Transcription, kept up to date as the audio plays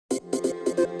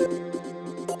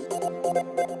I'm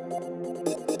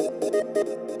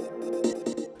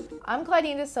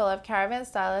Claudine DeSola of Caravan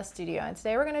Stylist Studio, and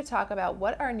today we're going to talk about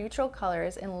what are neutral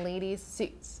colors in ladies'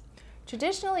 suits.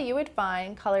 Traditionally, you would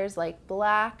find colors like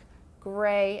black,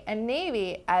 gray, and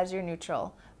navy as your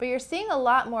neutral, but you're seeing a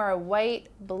lot more white,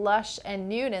 blush, and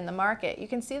nude in the market. You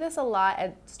can see this a lot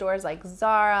at stores like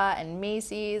Zara and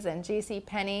Macy's and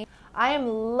JCPenney. I am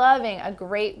loving a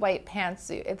great white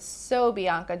pantsuit. It's so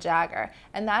Bianca Jagger,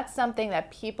 and that's something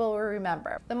that people will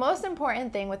remember. The most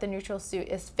important thing with a neutral suit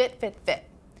is fit, fit, fit.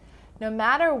 No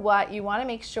matter what, you want to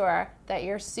make sure that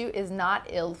your suit is not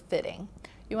ill-fitting.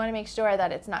 You want to make sure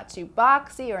that it's not too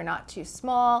boxy or not too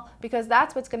small, because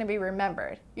that's what's going to be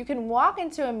remembered. You can walk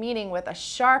into a meeting with a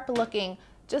sharp-looking,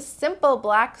 just simple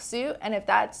black suit, and if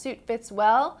that suit fits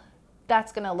well,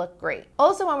 that's going to look great.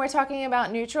 Also, when we're talking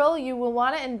about neutral, you will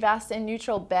want to invest in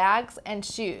neutral bags and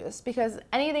shoes, because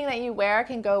anything that you wear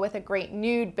can go with a great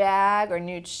nude bag or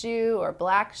nude shoe or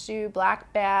black shoe,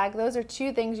 black bag. Those are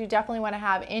two things you definitely want to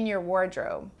have in your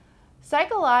wardrobe.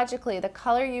 Psychologically, the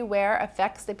color you wear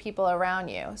affects the people around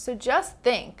you. So just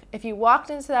think, if you walked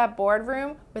into that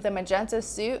boardroom with a magenta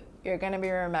suit, you're going to be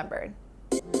remembered.